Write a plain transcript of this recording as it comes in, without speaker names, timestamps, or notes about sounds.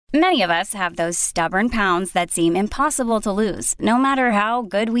Many of us have those stubborn pounds that seem impossible to lose, no matter how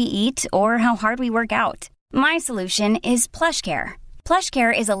good we eat or how hard we work out. My solution is PlushCare.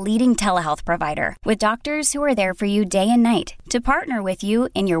 PlushCare is a leading telehealth provider with doctors who are there for you day and night to partner with you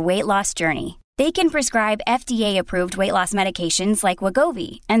in your weight loss journey. They can prescribe FDA-approved weight loss medications like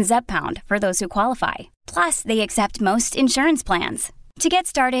Wegovy and Zepbound for those who qualify. Plus, they accept most insurance plans. To get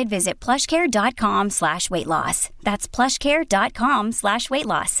started, visit plushcare.com/weightloss. That's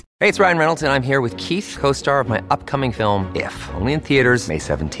plushcare.com/weightloss. Hey, it's Ryan Reynolds, and I'm here with Keith, co-star of my upcoming film, If, only in theaters May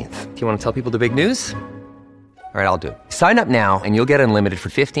 17th. Do you want to tell people the big news? All right, I'll do it. Sign up now and you'll get unlimited for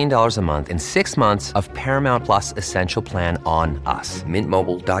 $15 a month and 6 months of Paramount Plus Essential Plan on us.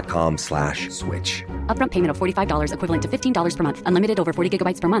 MintMobile.com/switch. Upfront payment of $45 equivalent to $15 per month. Unlimited over 40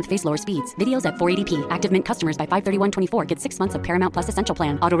 gigabytes per month. Face lower speeds. Videos at 480p. Active Mint customers by 531.24 get 6 months of Paramount Plus Essential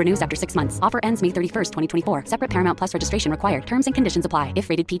Plan. Auto renews after 6 months. Offer ends May 31st, 2024. Separate Paramount Plus registration required. Terms and conditions apply if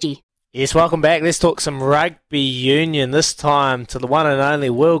rated PG. Yes, welcome back. Let's talk some rugby union. This time to the one and only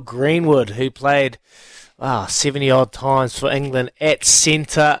Will Greenwood, who played 70-odd times for England at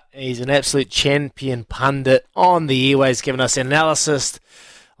centre. He's an absolute champion pundit on the airways, giving us analysis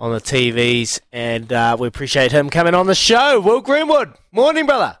on the TVs, and we appreciate him coming on the show. Will Greenwood, morning,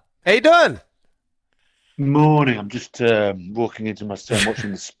 brother. How you doing? Morning. I'm just walking into my son watching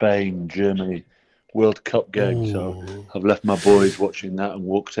the Spain-Germany World Cup game. Ooh. So I've left my boys watching that and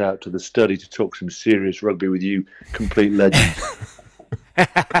walked out to the study to talk some serious rugby with you, complete legends.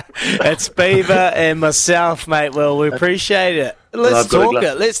 It's Beaver and myself, mate. Well, we appreciate it. Let's talk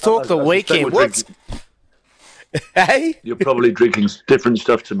it. Let's talk the weekend. What's... Hey? You're probably drinking different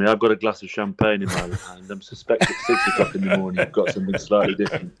stuff to me. I've got a glass of champagne in my hand. I'm suspect at 6 o'clock in the morning you've got something slightly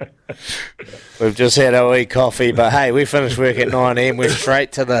different. We've just had our wee coffee, but hey, we finished work at 9 a.m. We're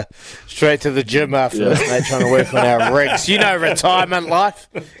straight to the gym after this, mate, trying to work on our rigs. You know, retirement life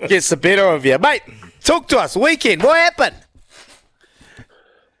gets the better of you. Mate, talk to us. Weekend, what happened?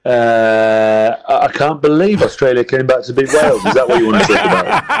 I can't believe Australia came back to beat Wales. Is that what you want to talk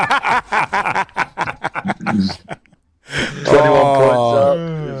about? 21 points up,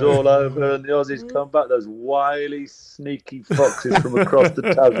 it's all over, and the Aussies come back. Those wily, sneaky foxes from across the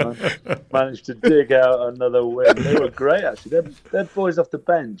Tasman managed to dig out another win. They were great, actually. They're boys off the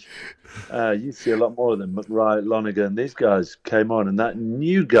bench. You see a lot more of them. McWright, Lonergan, these guys came on, and that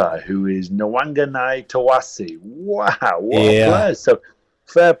new guy who is Nwanganai Tawasi. Wow, what a player. So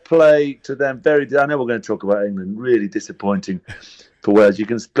fair play to them. I know we're going to talk about England. Really disappointing for Wales. You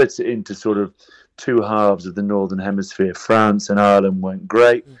can split it into sort of two halves of the Northern Hemisphere. France and Ireland went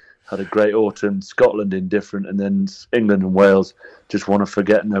great, had a great autumn. Scotland indifferent, and then England and Wales just want to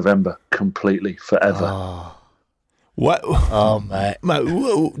forget November completely, forever. What? Mate.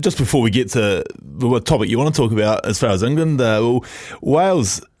 Just before we get to what topic you want to talk about as far as England,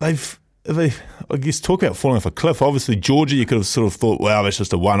 Wales, I guess, talk about falling off a cliff. Obviously, Georgia, you could have sort of thought, wow, that's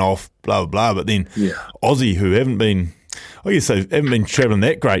just a one-off, blah, blah, blah. But then Aussie, who haven't been travelling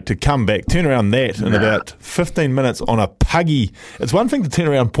that great, to come back, turn around that in about 15 minutes on a puggy. It's one thing to turn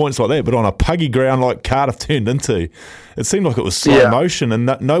around points like that, but on a puggy ground like Cardiff turned into, it seemed like it was slow motion and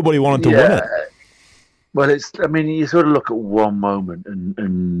nobody wanted to win it. Well, you sort of look at one moment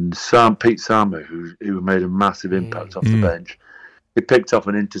and Pete Samu, who made a massive impact off the bench, he picked up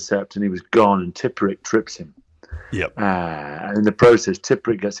an intercept and he was gone, and Tipperick trips him. Yep. And in the process,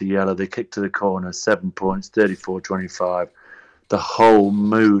 Tipperick gets a yellow. They kick to the corner, 7 points, 34-25. The whole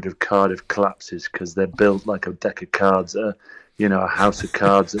mood of Cardiff collapses because they're built like a deck of cards, a house of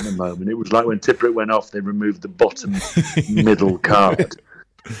cards at the moment. It was like when Tipperick went off, they removed the bottom middle card,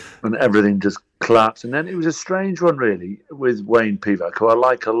 and everything just collapsed. And then it was a strange one, really, with Wayne Pivac, who I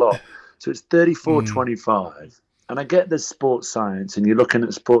like a lot. So it's 34-25. And I get there's sports science, and you're looking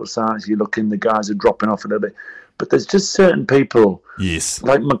at sports science, the guys are dropping off a little bit. But there's just certain people,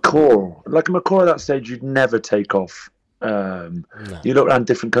 like McCall. Like McCall at that stage, you'd never take off. You look around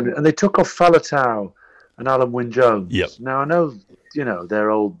different countries, and they took off Faletau and Alan Wynne-Jones. Yep. Now, I know, they're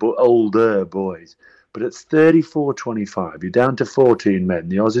older boys, but it's 34-25. You're down to 14 men.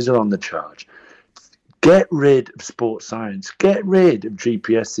 The Aussies are on the charge. Get rid of sports science. Get rid of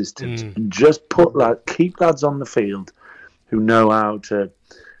GPS systems, and just keep lads on the field who know how to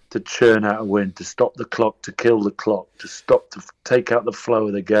churn out a win, to stop the clock, to kill the clock, to take out the flow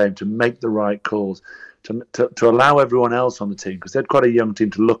of the game, to make the right calls, to allow everyone else on the team, because they're quite a young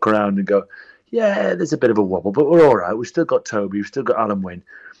team, to look around and go, yeah, there's a bit of a wobble, but we're all right. We've still got Toby. We've still got Alan Wynne.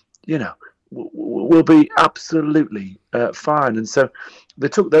 We'll be absolutely fine. And so they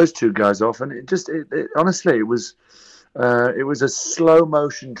took those two guys off, and honestly, it was a slow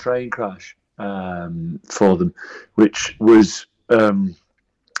motion train crash for them, which was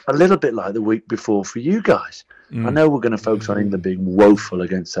a little bit like the week before for you guys. I know we're going to focus on England being woeful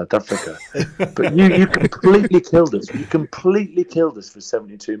against South Africa, but you completely killed us. You completely killed us for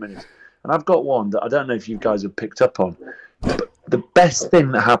 72 minutes. And I've got one that I don't know if you guys have picked up on, but the best thing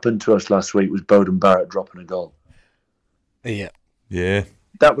that happened to us last week was Bowden Barrett dropping a goal. Yeah. Yeah.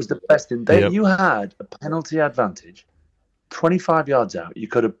 That was the best thing. You had a penalty advantage, 25 yards out. You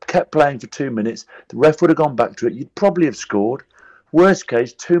could have kept playing for 2 minutes. The ref would have gone back to it. You'd probably have scored. Worst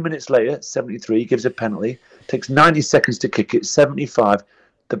case, 2 minutes later, 73, gives a penalty. Takes 90 seconds to kick it, 75.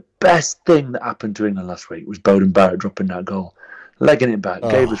 The best thing that happened to England last week was Bowden Barrett dropping that goal. Legging it back,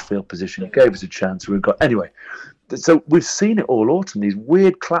 gave us field position, gave us a chance. Anyway, so we've seen it all autumn, these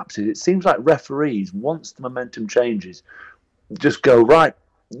weird collapses. It seems like referees, once the momentum changes, just go, right,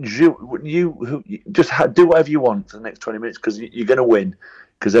 you just do whatever you want for the next 20 minutes because you're going to win,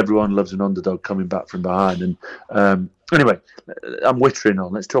 because everyone loves an underdog coming back from behind. And anyway, I'm wittering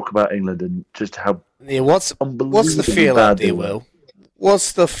on. Let's talk about England and just how what's the feel out there, Will?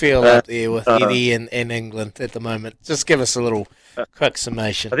 What's the feel out there with Eddie in England at the moment? Just give us a little quick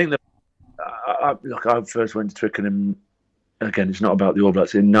summation. I think I first went to Twickenham. Again, it's not about the All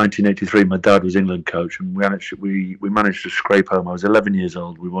Blacks. In 1983, my dad was England coach, and we managed to scrape home. I was 11 years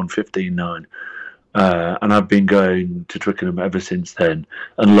old. We won 15-9. And I've been going to Twickenham ever since then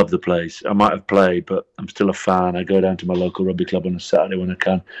and love the place. I might have played, but I'm still a fan. I go down to my local rugby club on a Saturday when I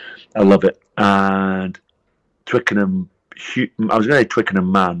can. I love it. And Twickenham, I was going to say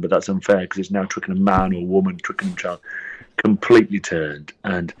Twickenham man, but that's unfair because it's now Twickenham man or woman, Twickenham child, completely turned.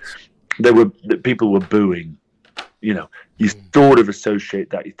 And people were booing. You know, you sort of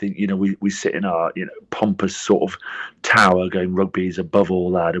associate that. You think, you know, we sit in our, you know, pompous sort of tower going rugby is above all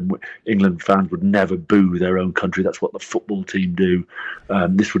that, and England fans would never boo their own country. That's what the football team do.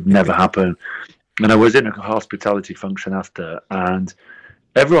 This would never happen. And I was in a hospitality function after, and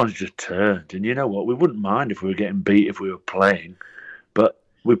everyone's just turned. And you know what? We wouldn't mind if we were getting beat if we were playing, but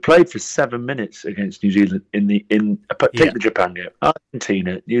we played for 7 minutes against New Zealand take the Japan game,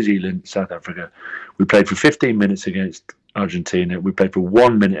 Argentina, New Zealand, South Africa. We played for 15 minutes against Argentina. We played for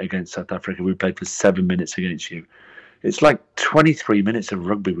 1 minute against South Africa. We played for 7 minutes against you. It's like 23 minutes of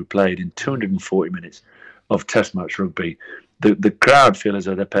rugby we played in 240 minutes of Test match rugby. The crowd feel as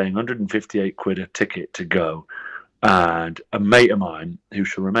though they're paying 158 quid a ticket to go. And a mate of mine, who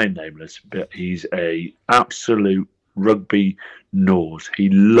shall remain nameless, but he's a absolute rugby nose. He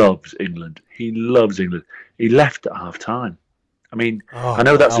loves England. He left at half time. I mean, I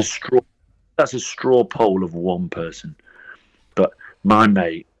know that's a straw poll of one person, but my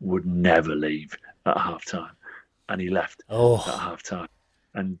mate would never leave at half time, and he left at half time.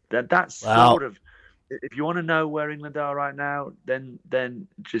 And that's sort of, if you want to know where England are right now, then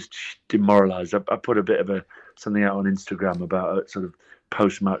just demoralised. I put a bit of something out on Instagram about a sort of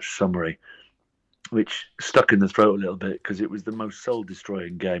post-match summary, which stuck in the throat a little bit because it was the most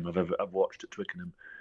soul-destroying game I've watched at Twickenham.